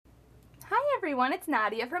everyone, it's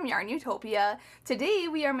Nadia from YARNutopia. Today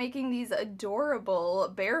we are making these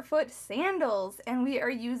adorable barefoot sandals, and we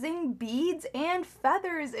are using beads and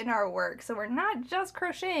feathers in our work. So we're not just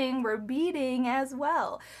crocheting, we're beading as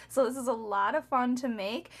well. So this is a lot of fun to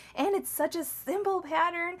make, and it's such a simple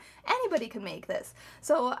pattern. Anybody can make this.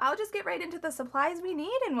 So I'll just get right into the supplies we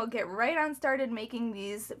need and we'll get right on started making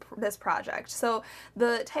this project. So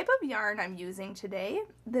the type of yarn I'm using today,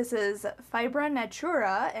 this is Fibra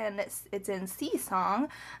Natura, and it's in Sea Song.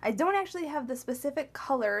 I don't actually have the specific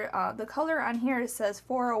color. The color on here says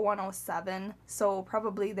 40107, so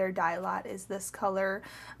probably their dye lot is this color,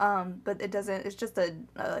 but it doesn't, it's just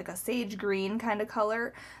like a sage green kind of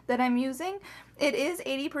color that I'm using. It is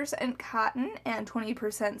 80% cotton and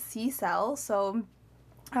 20% sea cell, so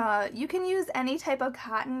you can use any type of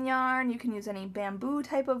cotton yarn, you can use any bamboo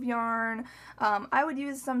type of yarn. I would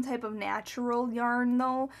use some type of natural yarn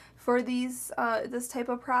though for this type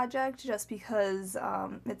of project, just because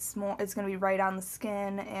it's going to be right on the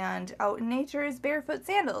skin, and out in nature is barefoot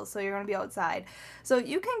sandals, so you're going to be outside. So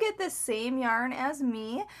you can get the same yarn as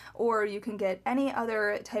me, or you can get any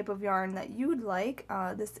other type of yarn that you'd like.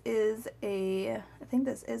 I think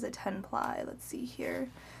this is a 10 ply. Let's see here.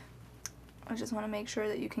 I just want to make sure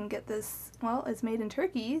that you can get this. Well, it's made in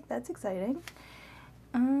Turkey. That's exciting.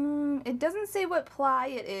 It doesn't say what ply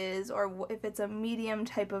it is or if it's a medium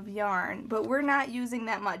type of yarn, but we're not using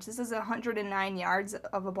that much. This is 109 yards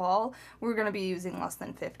of a ball. We're going to be using less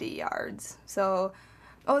than 50 yards. So,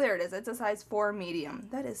 oh, there it is. It's a size 4 medium.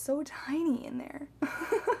 That is so tiny in there.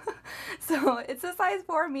 So it's a size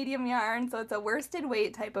 4 medium yarn, so it's a worsted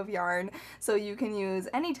weight type of yarn, so you can use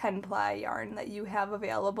any 10 ply yarn that you have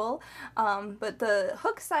available. But the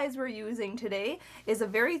hook size we're using today is a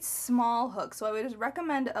very small hook, so I would just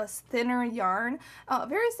recommend a thinner yarn,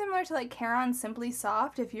 very similar to like Caron Simply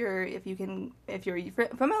Soft. If you're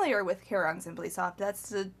familiar with Caron Simply Soft, that's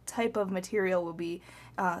the type of material we'll be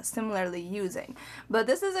similarly using. But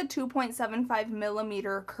this is a 2.75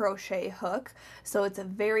 millimeter crochet hook, so it's a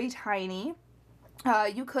very tiny.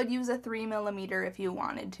 You could use a 3 millimeter if you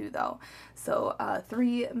wanted to though. So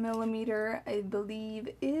 3 millimeter I believe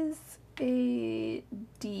is a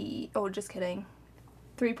D, oh just kidding,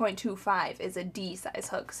 3.25 is a D size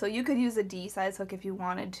hook, so you could use a D size hook if you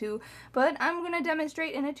wanted to, but I'm going to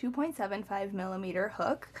demonstrate in a 2.75 millimeter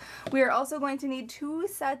hook. We are also going to need 2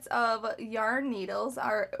 sets of yarn needles,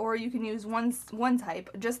 or you can use one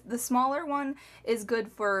type. Just the smaller one is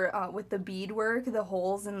good for with the bead work. The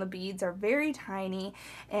holes in the beads are very tiny,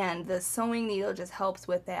 and the sewing needle just helps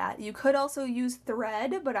with that. You could also use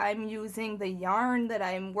thread, but I'm using the yarn that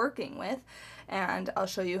I'm working with, and I'll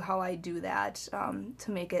show you how I do that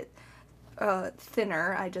to make it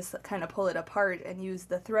thinner. I just kind of pull it apart and use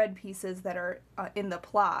the thread pieces that are in the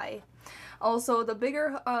ply. Also, the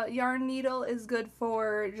bigger yarn needle is good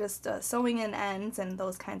for just sewing in ends and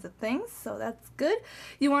those kinds of things, so that's good.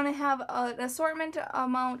 You want to have an assortment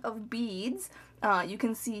amount of beads. You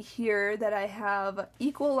can see here that I have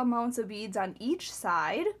equal amounts of beads on each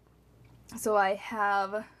side. So I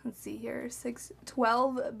have, let's see here,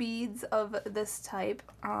 12 beads of this type,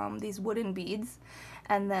 these wooden beads,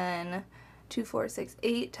 and then 2, 4, 6,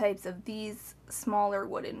 8 types of these smaller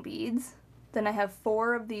wooden beads. Then I have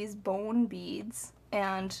 4 of these bone beads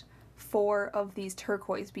and 4 of these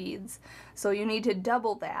turquoise beads. So you need to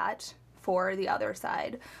double that for the other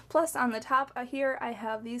side. Plus on the top here I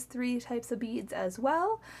have these 3 types of beads as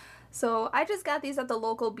well. So I just got these at the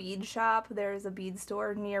local bead shop. There's a bead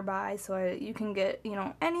store nearby, so you can get, you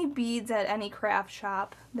know, any beads at any craft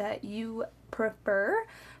shop that you prefer.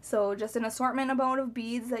 So just an assortment amount of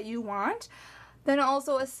beads that you want. Then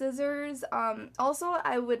also a scissors. Also,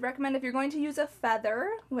 I would recommend if you're going to use a feather,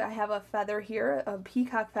 I have a feather here, a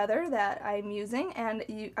peacock feather that I'm using,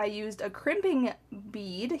 and I used a crimping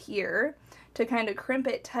bead here to kind of crimp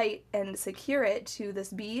it tight and secure it to this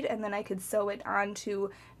bead, and then I could sew it onto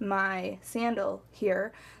my sandal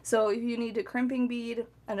here. So if you need a crimping bead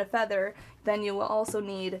and a feather, then you will also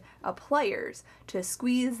need pliers to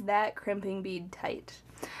squeeze that crimping bead tight.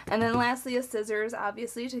 And then lastly, a scissors,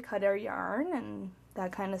 obviously, to cut our yarn and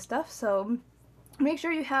that kind of stuff. So make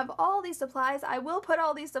sure you have all these supplies. I will put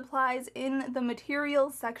all these supplies in the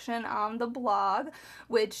materials section on the blog,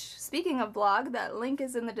 which, speaking of blog, that link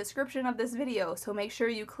is in the description of this video, so make sure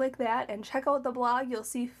you click that and check out the blog. You'll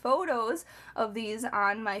see photos of these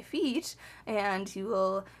on my feet, and you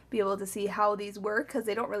will be able to see how these work, because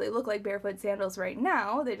they don't really look like barefoot sandals right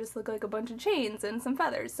now. They just look like a bunch of chains and some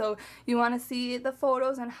feathers. So you want to see the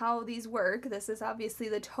photos and how these work. This is obviously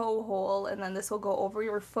the toe hole, and then this will go over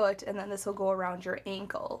your foot, and then this will go around around your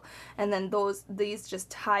ankle. And then these just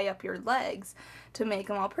tie up your legs to make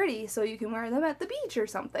them all pretty, so you can wear them at the beach or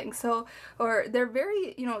something. So, or they're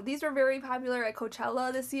very, you know, these were very popular at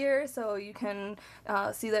Coachella this year, so you can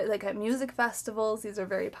see that like at music festivals, these are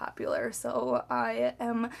very popular. So I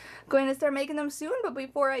am going to start making them soon, but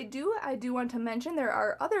before I do want to mention there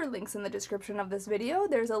are other links in the description of this video.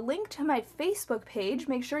 There's a link to my Facebook page.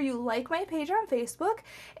 Make sure you like my page on Facebook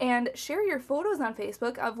and share your photos on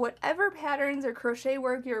Facebook of whatever patterns or crochet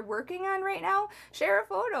work you're working on right now. Share a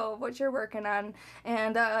photo of what you're working on.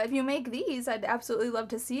 And if you make these, I'd absolutely love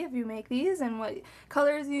to see if you make these and what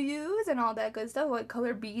colors you use and all that good stuff, what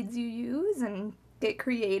color beads you use, and get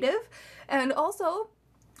creative. And also,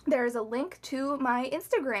 there's a link to my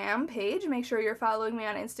Instagram page. Make sure you're following me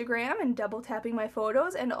on Instagram and double tapping my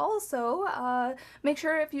photos. And also, make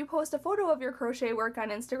sure if you post a photo of your crochet work on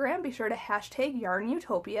Instagram, be sure to hashtag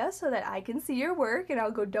YARNutopia so that I can see your work, and I'll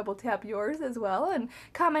go double tap yours as well and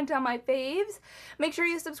comment on my faves. Make sure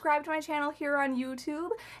you subscribe to my channel here on YouTube,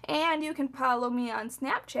 and you can follow me on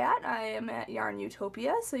Snapchat. I am at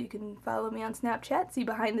YARNutopia, so you can follow me on Snapchat, see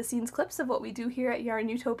behind the scenes clips of what we do here at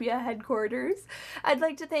YARNutopia headquarters. I'd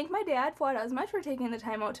like to thank my dad, Fuad, Azmat, for taking the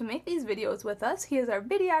time out to make these videos with us. He is our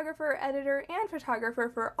videographer, editor, and photographer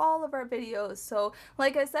for all of our videos. So,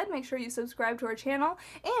 like I said, make sure you subscribe to our channel,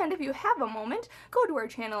 and if you have a moment, go to our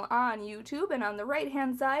channel on YouTube, and on the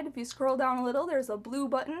right-hand side, if you scroll down a little, there's a blue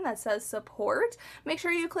button that says support. Make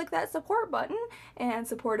sure you click that support button and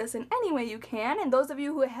support us in any way you can, and those of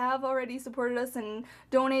you who have already supported us and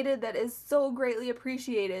donated, that is so greatly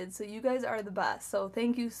appreciated. So you guys are the best, so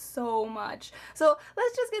thank you so much. So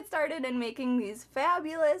let's just get started in making these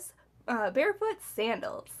fabulous barefoot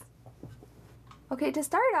sandals. Okay, to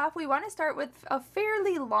start off, we want to start with a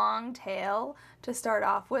fairly long tail to start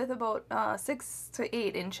off with, about 6 to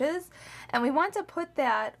 8 inches, and we want to put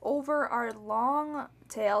that over our long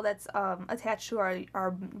tail that's attached to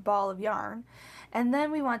our ball of yarn, and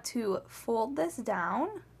then we want to fold this down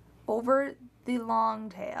over the long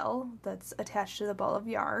tail that's attached to the ball of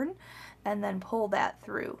yarn, and then pull that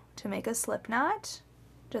through to make a slip knot,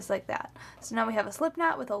 just like that. So now we have a slip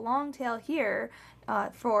knot with a long tail here.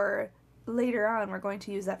 For later on, we're going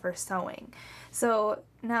to use that for sewing. So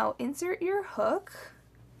now insert your hook,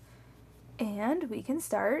 and we can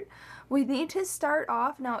start. We need to start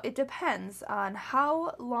off, now it depends on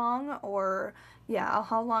how long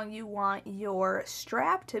how long you want your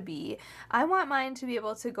strap to be. I want mine to be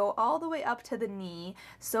able to go all the way up to the knee,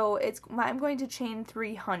 so I'm going to chain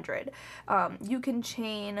 300. You can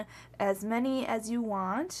chain as many as you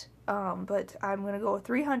want, but I'm going to go with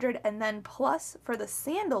 300, and then plus for the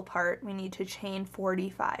sandal part, we need to chain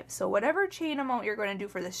 45. So whatever chain amount you're going to do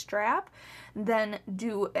for the strap, then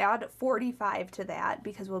add 45 to that,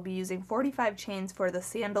 because we'll be using 45 chains for the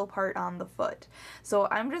sandal part on the foot. So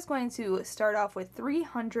I'm just going to start off with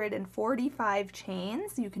 345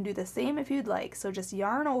 chains. You can do the same if you'd like. So just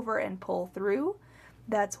yarn over and pull through.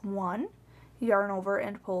 That's 1. Yarn over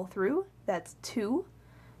and pull through. That's 2.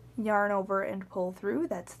 Yarn over and pull through.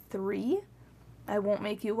 That's 3. I won't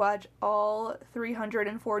make you watch all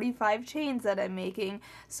 345 chains that I'm making,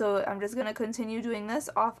 so I'm just going to continue doing this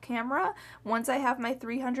off camera. Once I have my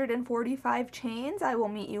 345 chains, I will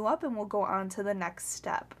meet you up and we'll go on to the next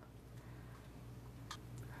step.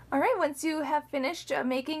 Alright, once you have finished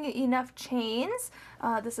making enough chains,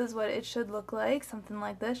 this is what it should look like, something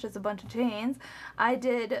like this, just a bunch of chains. I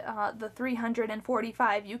did the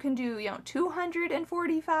 345. You can do,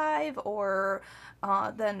 245, or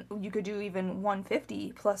then you could do even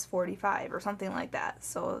 150 plus 45 or something like that.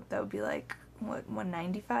 So that would be like, what,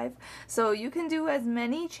 195? So you can do as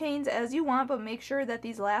many chains as you want, but make sure that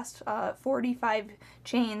these last 45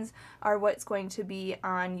 chains are what's going to be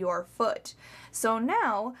on your foot. So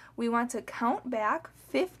now we want to count back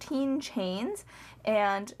 15 chains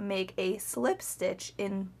and make a slip stitch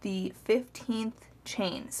in the 15th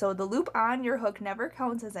chain. So the loop on your hook never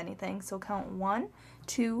counts as anything, so count 1,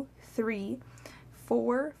 2, 3,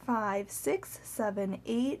 4, 5, 6, 7,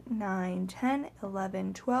 8, 9, 10,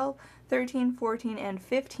 11, 12, 13, 14, and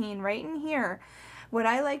 15 right in here. What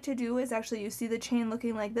I like to do is actually, you see the chain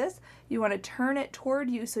looking like this? You want to turn it toward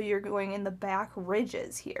you so you're going in the back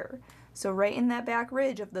ridges here. So right in that back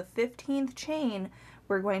ridge of the 15th chain,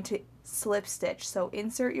 we're going to slip stitch. So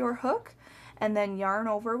insert your hook and then yarn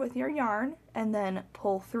over with your yarn and then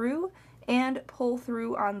pull through and pull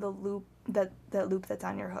through on the loop, that loop that's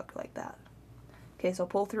on your hook, like that. Okay, so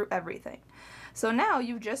pull through everything. So now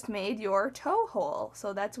you've just made your toe hole.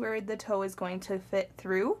 So that's where the toe is going to fit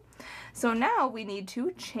through. So now we need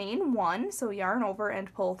to chain 1, so yarn over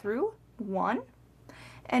and pull through 1.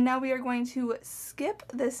 And now we are going to skip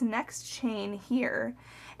this next chain here,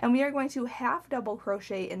 and we are going to half double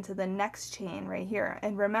crochet into the next chain right here.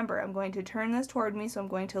 And remember, I'm going to turn this toward me, so I'm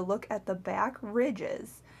going to look at the back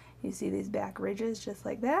ridges. You see these back ridges just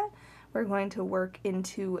like that? We're going to work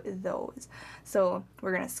into those. So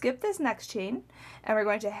we're going to skip this next chain, and we're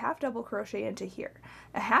going to half double crochet into here.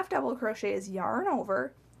 A half double crochet is yarn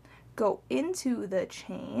over, go into the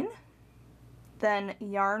chain, then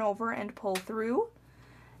yarn over and pull through,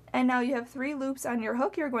 and now you have 3 loops on your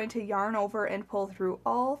hook. You're going to yarn over and pull through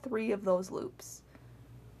all 3 of those loops.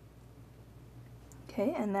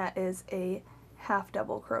 Okay, and that is a half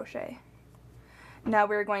double crochet. Now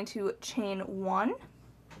we're going to chain 1,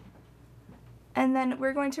 and then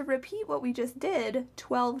we're going to repeat what we just did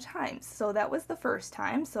 12 times. So that was the first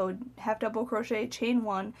time. So half double crochet, chain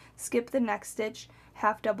 1, skip the next stitch,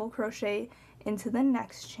 half double crochet into the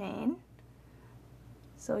next chain.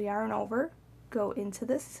 So yarn over, go into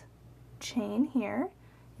this chain here,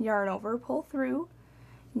 yarn over, pull through,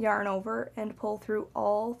 yarn over and pull through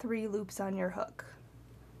all 3 loops on your hook,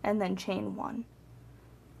 and then chain 1.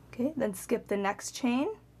 Okay, then skip the next chain,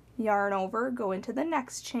 yarn over, go into the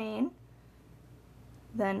next chain,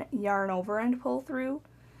 then yarn over and pull through,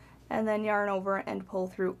 and then yarn over and pull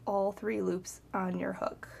through all 3 loops on your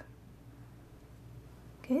hook.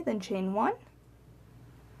 Okay, then chain 1,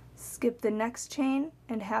 skip the next chain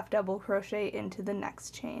and half double crochet into the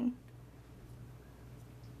next chain.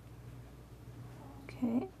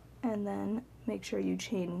 Okay, and then make sure you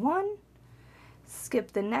chain 1,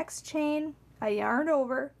 skip the next chain, I yarn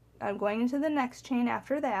over, I'm going into the next chain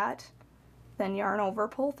after that, then yarn over,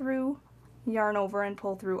 pull through, yarn over and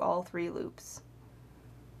pull through all 3 loops.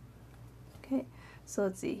 Okay, so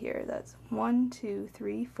let's see here, that's 1, 2,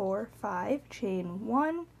 3, 4, 5, chain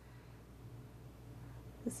 1,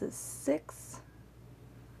 this is 6,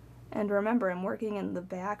 and remember I'm working in the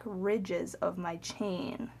back ridges of my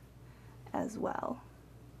chain as well.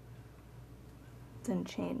 Then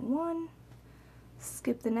chain 1,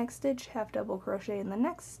 skip the next stitch, half double crochet in the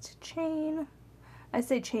next chain. I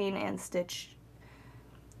say chain and stitch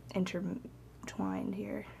intertwined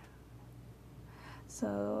here.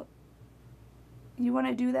 So you want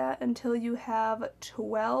to do that until you have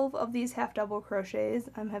 12 of these half double crochets.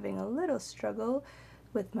 I'm having a little struggle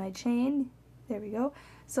with my chain. There we go.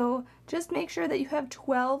 So just make sure that you have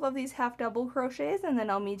 12 of these half double crochets, and then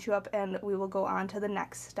I'll meet you up and we will go on to the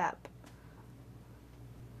next step.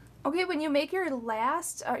 Okay, when you make your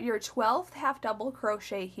last, your 12th half double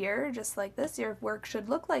crochet here, just like this, your work should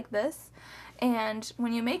look like this. And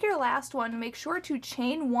when you make your last one, make sure to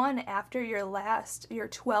chain 1 after your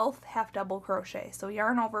 12th half double crochet. So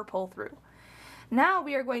yarn over, pull through. Now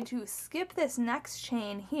we are going to skip this next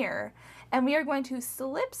chain here, and we are going to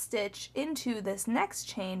slip stitch into this next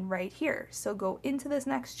chain right here. So go into this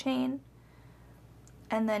next chain,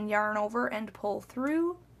 and then yarn over and pull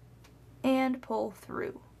through, and pull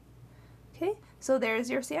through. Okay, so there's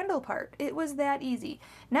your sandal part. It was that easy.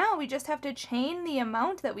 Now we just have to chain the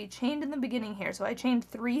amount that we chained in the beginning here. So I chained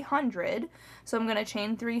 300, so I'm going to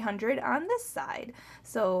chain 300 on this side.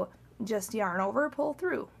 So just yarn over, pull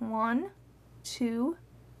through. 1, 2,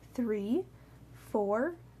 3,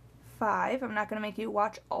 4, 5. I'm not going to make you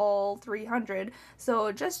watch all 300.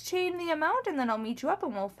 So just chain the amount, and then I'll meet you up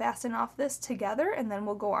and we'll fasten off this together, and then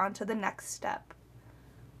we'll go on to the next step.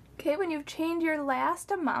 Okay, when you've chained your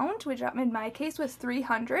last amount, which in my case was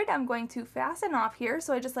 300, I'm going to fasten off here.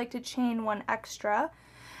 So I just like to chain 1 extra.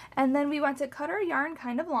 And then we want to cut our yarn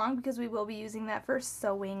kind of long because we will be using that for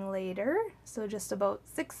sewing later. So just about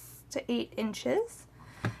 6 to 8 inches.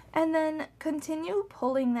 And then continue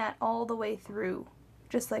pulling that all the way through,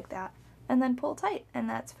 just like that. And then pull tight, and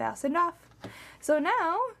that's fastened off. So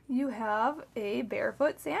now you have a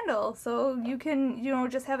barefoot sandal. So you can,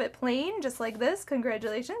 just have it plain, just like this.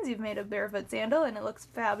 Congratulations, you've made a barefoot sandal, and it looks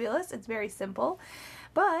fabulous. It's very simple.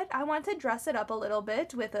 But I want to dress it up a little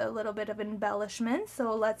bit with a little bit of embellishment.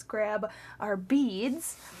 So let's grab our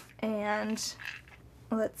beads and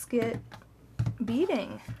let's get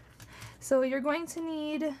beading. So you're going to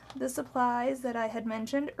need the supplies that I had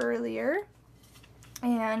mentioned earlier,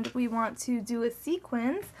 and we want to do a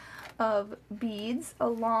sequence of beads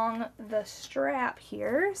along the strap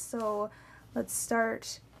here. So let's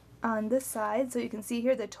start on this side. So you can see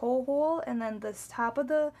here the toe hole and then this top of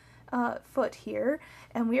the foot here,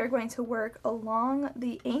 and we are going to work along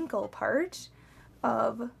the ankle part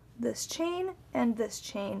of this chain and this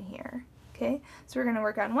chain here. Okay, so we're going to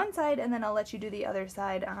work on one side, and then I'll let you do the other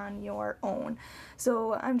side on your own.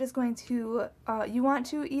 So I'm just going to, you want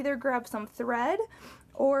to either grab some thread,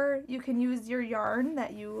 or you can use your yarn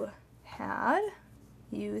that you had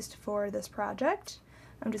used for this project.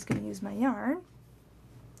 I'm just going to use my yarn.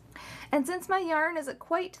 And since my yarn is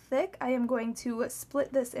quite thick, I am going to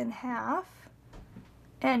split this in half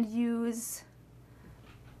and use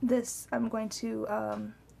this. I'm going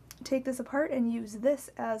to take this apart and use this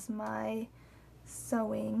as my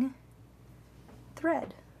sewing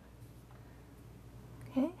thread.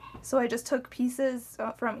 Okay, so I just took pieces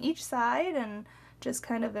from each side and just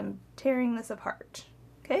kind of am tearing this apart.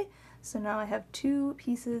 Okay, so now I have two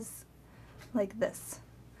pieces like this.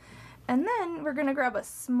 And then we're going to grab a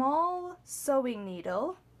small sewing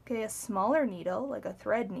needle, okay, a smaller needle, like a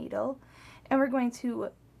thread needle, and we're going to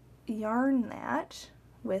yarn that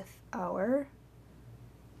with our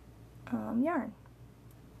yarn.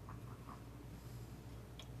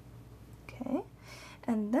 Okay,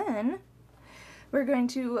 and then we're going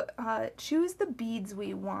to choose the beads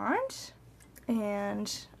we want,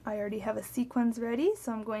 and I already have a sequins ready,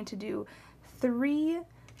 so I'm going to do 3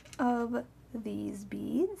 of these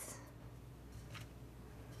beads.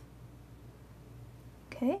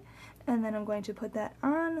 Okay, and then I'm going to put that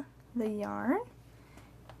on the yarn.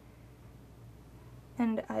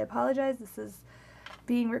 And I apologize, this is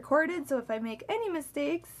being recorded, so if I make any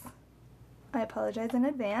mistakes, I apologize in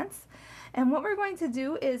advance. And what we're going to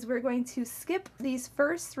do is we're going to skip these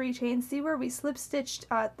first 3 chains. See where we slip stitched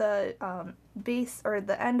at the base or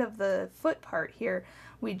the end of the foot part here.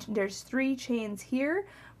 There's 3 chains here.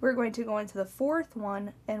 We're going to go into the 4th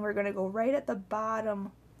one and we're going to go right at the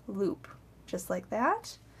bottom loop, just like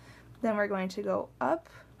that. Then we're going to go up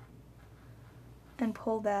and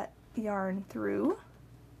pull that yarn through.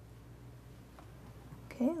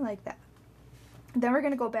 Okay, like that. Then we're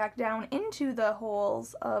going to go back down into the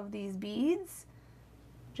holes of these beads,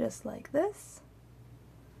 just like this.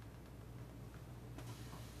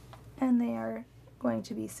 And they are going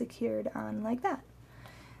to be secured on like that.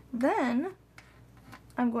 Then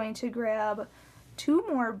I'm going to grab 2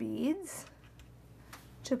 more beads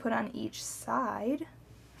to put on each side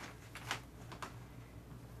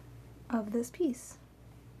of this piece.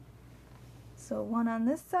 So 1 on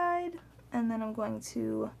this side, and then I'm going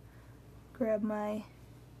to grab my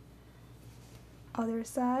other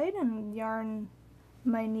side and yarn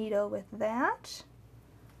my needle with that.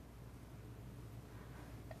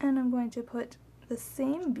 And I'm going to put the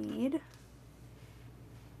same bead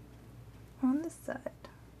on this side.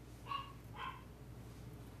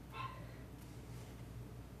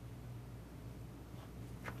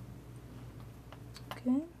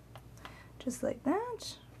 Okay, just like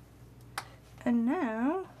that. And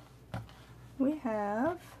now we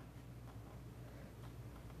have,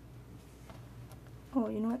 oh,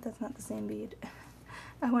 you know what, that's not the same bead.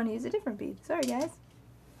 I want to use a different bead. Sorry guys.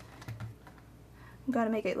 I've got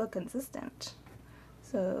to make it look consistent.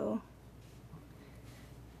 So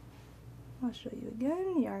I'll show you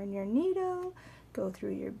again. Yarn your needle, go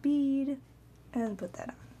through your bead, and put that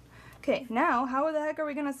on. Okay, now how the heck are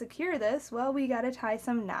we going to secure this? Well, we got to tie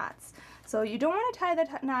some knots. So you don't want to tie the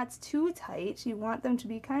knots too tight. You want them to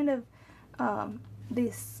be kind of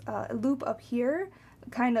this loop up here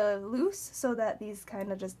kind of loose so that these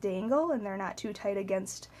kind of just dangle and they're not too tight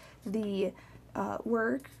against the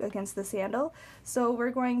work, against the sandal. So we're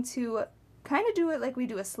going to kind of do it like we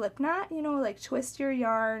do a slip knot, you know, like twist your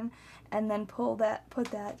yarn and then pull that, put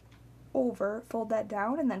that over, fold that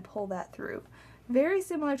down and then pull that through. Very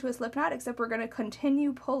similar to a slip knot, except we're going to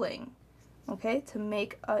continue pulling, okay, to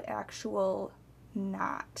make an actual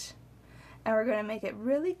knot. And we're going to make it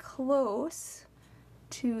really close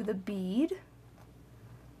to the bead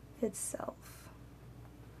itself,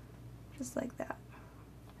 just like that.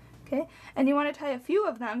 Okay, and you want to tie a few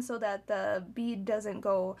of them so that the bead doesn't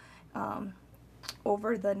go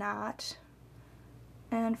over the knot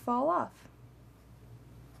and fall off.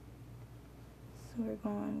 So we're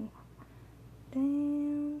going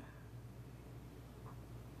down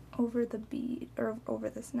over the bead, or over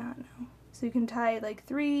this knot now. So you can tie like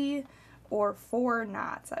 3 or 4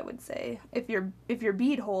 knots, I would say, if your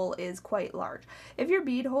bead hole is quite large. If your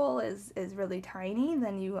bead hole is really tiny,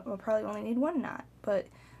 then you will probably only need 1 knot, but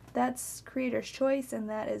that's creator's choice, and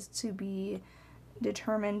that is to be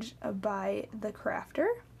determined by the crafter.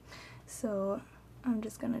 So I'm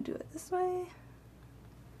just gonna do it this way,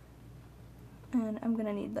 and I'm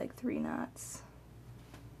gonna need like 3 knots.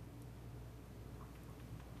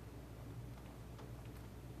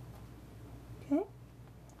 Okay,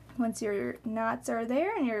 once your knots are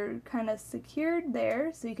there and you're kind of secured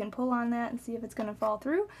there, so you can pull on that and see if it's gonna fall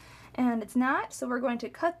through, and it's not, so we're going to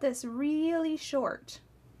cut this really short,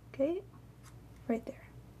 okay, right there,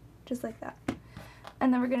 just like that.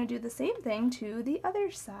 And then we're going to do the same thing to the other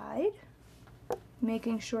side,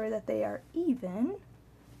 making sure that they are even.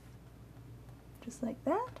 just like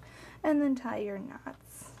that, and then tie your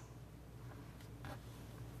knots.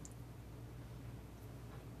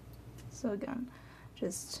 So again,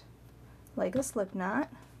 just like a slip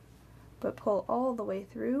knot, but pull all the way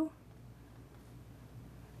through.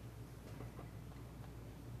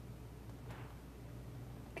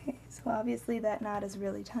 Okay, so obviously that knot is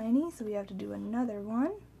really tiny, so we have to do another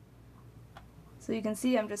one. So you can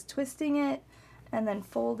see I'm just twisting it and then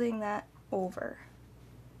folding that over,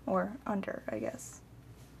 or under, I guess,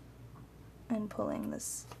 and pulling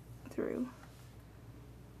this through.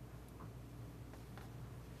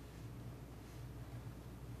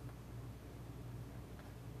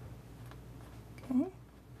 Okay,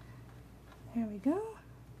 there we go,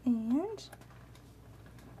 and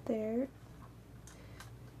there.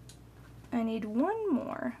 I need one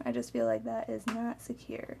more. I just feel like that is not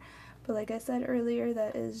secure. But like I said earlier,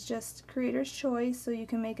 that is just creator's choice, so you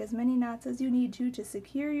can make as many knots as you need to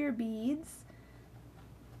secure your beads.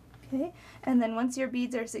 Okay, and then once your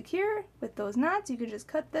beads are secure with those knots, you can just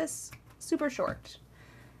cut this super short.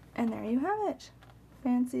 And there you have it.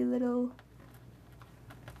 Fancy little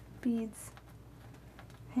beads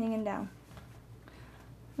hanging down.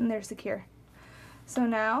 And they're secure. So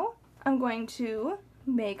now I'm going to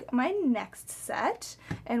make my next set,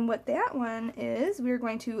 and what that one is, we're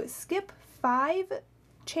going to skip 5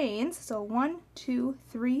 chains, so 1, 2,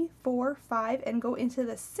 3, 4, 5, and go into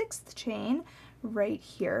the 6th chain right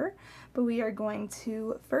here. But we are going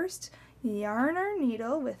to first yarn our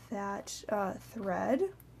needle with that thread.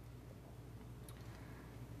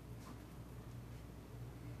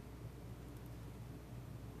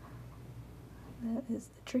 That is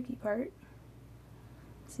the tricky part.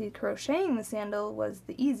 See, crocheting the sandal was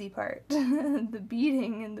the easy part. The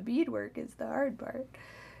beading and the beadwork is the hard part.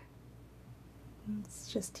 It's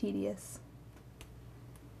just tedious.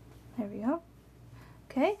 There we go.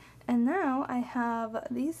 Okay, and now I have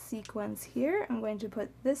these sequins here. I'm going to put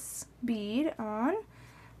this bead on,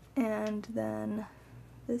 and then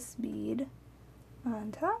this bead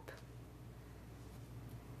on top.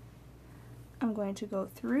 I'm going to go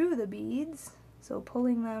through the beads, so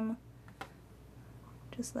pulling them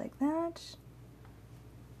just like that.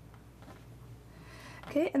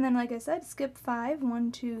 Okay, and then like I said, skip 5,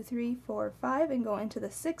 1, 2, 3, 4, 5, and go into the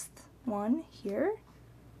 6th one here.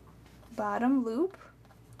 Bottom loop.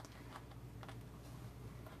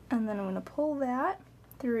 And then I'm going to pull that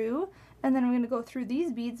through, and then I'm going to go through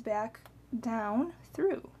these beads back down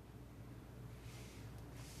through.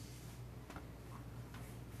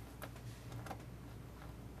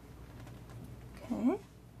 Okay,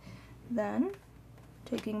 then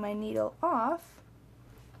taking my needle off,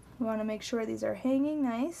 we want to make sure these are hanging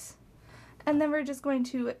nice, and then we're just going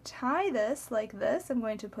to tie this like this. I'm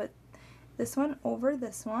going to put this one over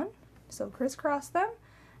this one, so crisscross them,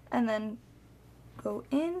 and then go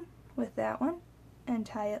in with that one and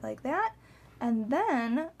tie it like that, and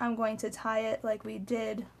then I'm going to tie it like we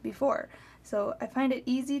did before. So I find it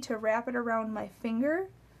easy to wrap it around my finger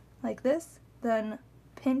like this, then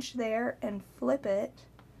pinch there and flip it,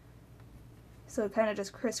 so it kind of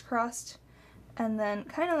just crisscrossed, and then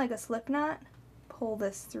kind of like a slip knot, pull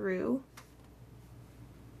this through,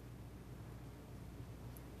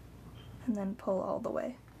 and then pull all the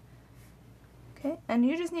way. Okay, and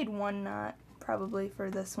you just need one knot probably for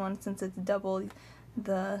this one since it's double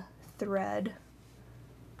the thread.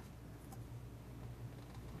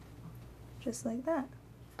 Just like that.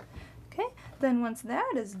 Okay, then once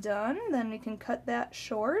that is done, then we can cut that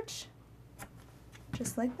short,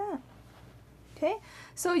 just like that. Okay,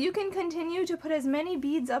 so you can continue to put as many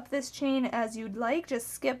beads up this chain as you'd like. Just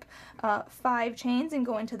skip 5 chains and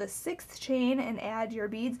go into the 6th chain and add your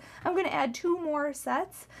beads. I'm going to add 2 more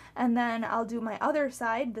sets, and then I'll do my other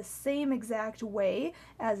side the same exact way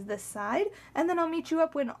as this side, and then I'll meet you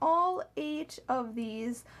up when all 8 of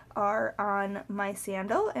these are on my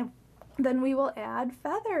sandal, and then we will add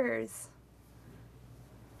feathers.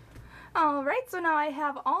 Alright, so now I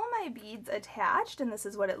have all my beads attached, and this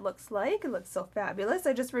is what it looks like. It looks so fabulous.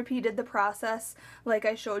 I just repeated the process like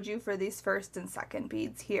I showed you for these first and second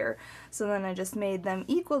beads here. So then I just made them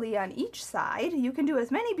equally on each side. You can do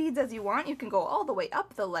as many beads as you want. You can go all the way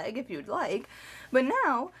up the leg if you'd like. But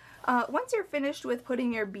now, once you're finished with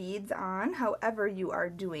putting your beads on, however you are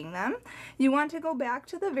doing them, you want to go back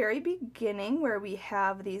to the very beginning where we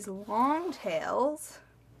have these long tails,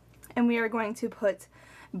 and we are going to put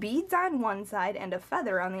beads on one side and a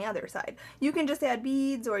feather on the other side. You can just add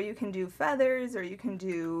beads, or you can do feathers, or you can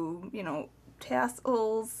do, you know,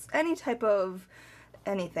 tassels, any type of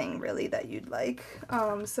anything really that you'd like.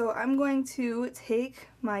 So I'm going to take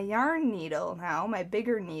my yarn needle now, my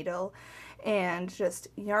bigger needle, and just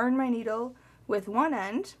yarn my needle with one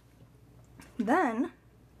end. Then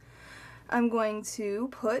I'm going to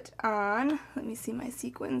put on, let me see my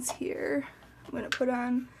sequins here. I'm going to put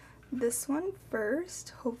on this one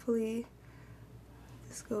first. Hopefully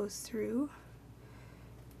this goes through.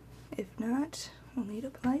 If not, we'll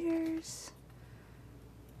need pliers.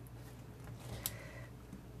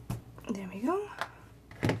 There we go.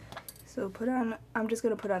 So put on, I'm just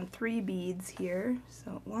going to put on 3 beads here.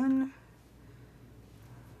 So 1,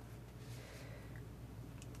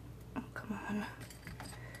 oh come on,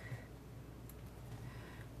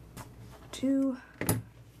 2,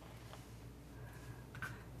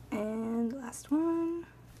 and last one,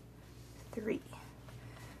 3.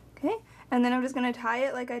 Okay, and then I'm just going to tie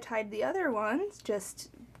it like I tied the other ones, just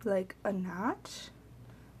like a knot,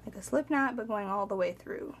 like a slip knot, but going all the way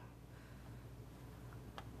through.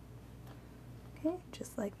 Okay,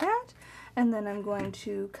 just like that. And then I'm going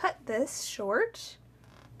to cut this short,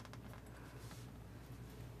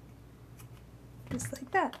 just like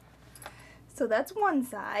that. So that's one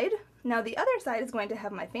side. Now the other side is going to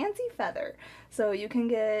have my fancy feather. So you can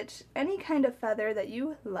get any kind of feather that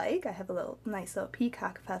you like. I have a nice little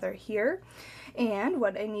peacock feather here. And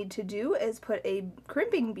what I need to do is put a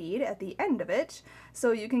crimping bead at the end of it.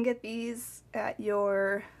 So you can get these at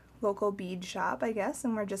your local bead shop, I guess.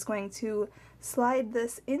 And we're just going to slide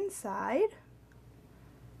this inside.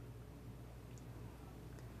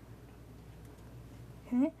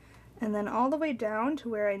 Okay. And then all the way down to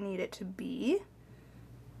where I need it to be.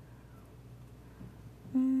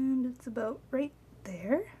 And it's about right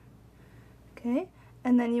there. Okay,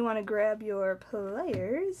 and then you want to grab your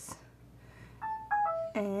pliers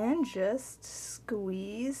and just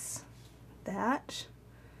squeeze that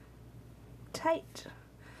tight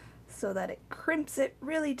so that it crimps it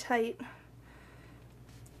really tight,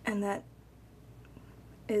 and that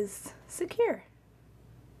is secure.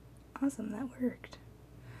 Awesome, that worked.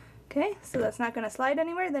 Okay, so that's not going to slide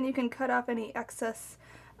anywhere. Then you can cut off any excess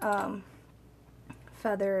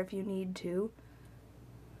feather if you need to.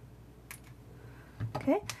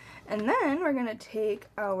 Okay, and then we're going to take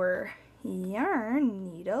our yarn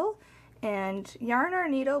needle and yarn our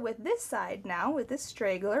needle with this side now, with this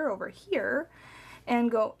straggler over here, and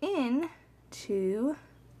go in to,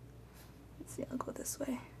 let's see, I'll go this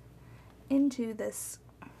way, into this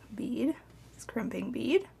bead, this crimping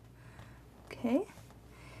bead. Okay,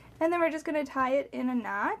 and then we're just going to tie it in a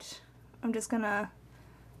knot. I'm just going to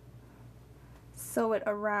sew it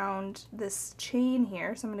around this chain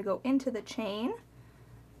here. So I'm going to go into the chain,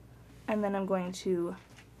 and then I'm going to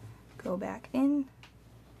go back in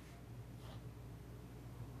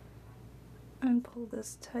and pull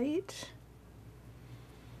this tight.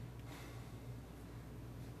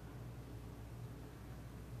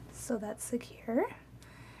 So that's secure.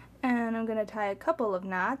 And I'm going to tie a couple of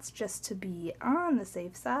knots just to be on the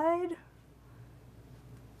safe side.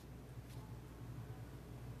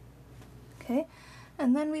 Okay,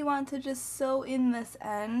 and then we want to just sew in this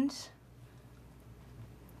end.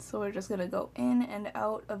 So we're just going to go in and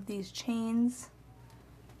out of these chains.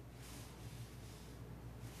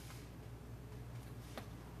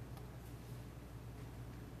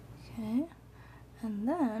 Okay, and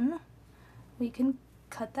then we can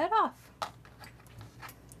cut that off.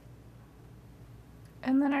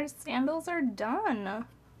 And then our sandals are done.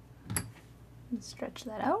 Stretch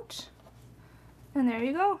that out. And there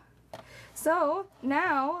you go. So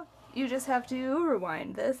now you just have to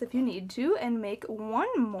rewind this if you need to and make one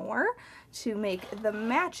more to make the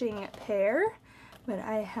matching pair. But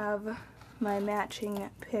I have my matching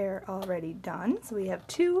pair already done. So we have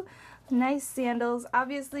 2 nice sandals.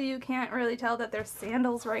 Obviously you can't really tell that they're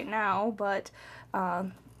sandals right now, but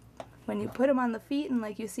when you put them on the feet, and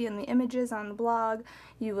like you see in the images on the blog,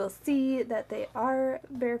 you will see that they are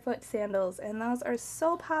barefoot sandals, and those are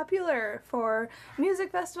so popular for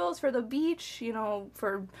music festivals, for the beach, you know,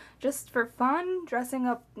 for just for fun, dressing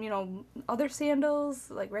up, you know, other sandals,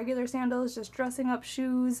 like regular sandals, just dressing up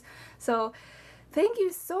shoes. So thank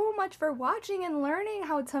you so much for watching and learning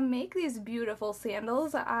how to make these beautiful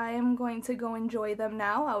sandals. I am going to go enjoy them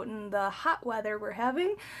now out in the hot weather we're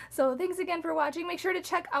having. So thanks again for watching. Make sure to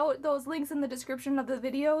check out those links in the description of the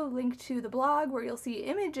video, link to the blog where you'll see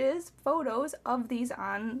images, photos of these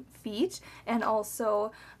on feet, and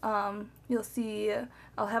also you'll see,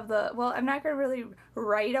 I'll have the, well, I'm not going to really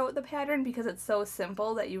write out the pattern because it's so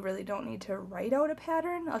simple that you really don't need to write out a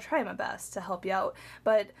pattern. I'll try my best to help you out,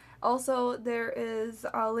 but also there is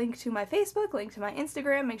a link to my Facebook, link to my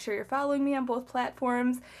Instagram. Make sure you're following me on both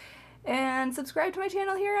platforms, and subscribe to my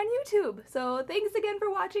channel here on YouTube. So thanks again for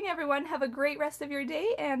watching, everyone. Have a great rest of your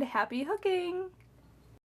day, and happy hooking!